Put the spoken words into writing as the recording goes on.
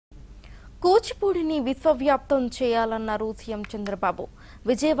కూచిపూడిని విశ్వవ్యాప్తం చేయాలన్నారు సీఎం చంద్రబాబు.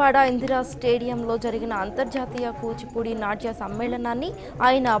 విజయవాడ ఇందిరా స్టేడియంలో జరిగిన అంతర్జాతీయ కూచిపూడి నాట్య సమ్మేళనాన్ని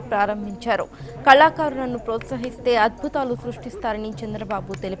ఆయన ప్రారంభించారు. కళాకారులను ప్రోత్సహిస్తే అద్భుతాలు సృష్టిస్తారని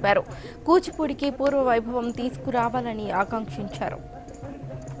చంద్రబాబు తెలిపారు. కూచిపూడికి పూర్వ వైభవం తీసుకురావాలని ఆకాంక్షించారు.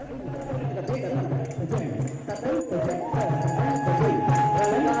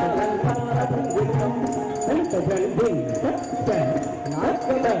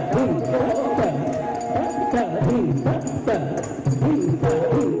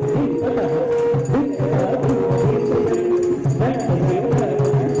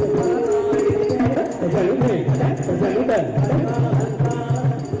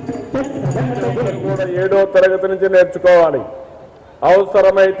 ఏడో తరగతి నుంచి నేర్చుకోవాలి.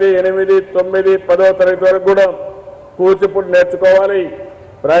 అవసరమైతే 8, 9, 10వ తరగతి వరకు కూడా కూచిపూడి నేర్చుకోవాలి,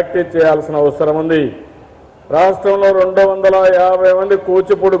 ప్రాక్టీస్ చేయాల్సిన అవసరం ఉంది. రాష్ట్రంలో 250 మంది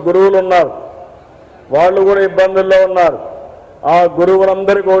కూచిపూడి గురువులు ఉన్నారు. వాళ్ళు కూడా ఇబ్బందుల్లో ఉన్నారు. ఆ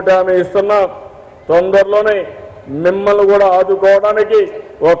గురువులందరికీ ఒకటి హామీ ఇస్తున్నా, తొందరలోనే మిమ్మల్ని కూడా ఆదుకోవడానికి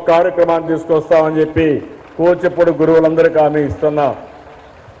ఒక కార్యక్రమాన్ని తీసుకొస్తామని చెప్పి కూచిపూడి గురువులందరికీ హామీ ఇస్తున్నా.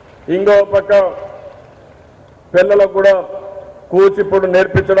 ఇంకో పక్క పిల్లలకు కూడా కూచిపూడి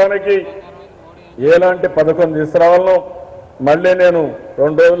నేర్పించడానికి ఎలాంటి పథకం తీసుకురావాలనో మళ్ళీ నేను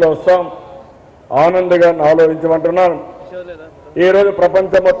 2 రోజుల్లో వస్తాం. ఆనందంగా ఆలోచించమంటున్నాను. ఈరోజు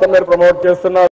ప్రపంచం మొత్తం మీరు ప్రమోట్ చేస్తున్నారు.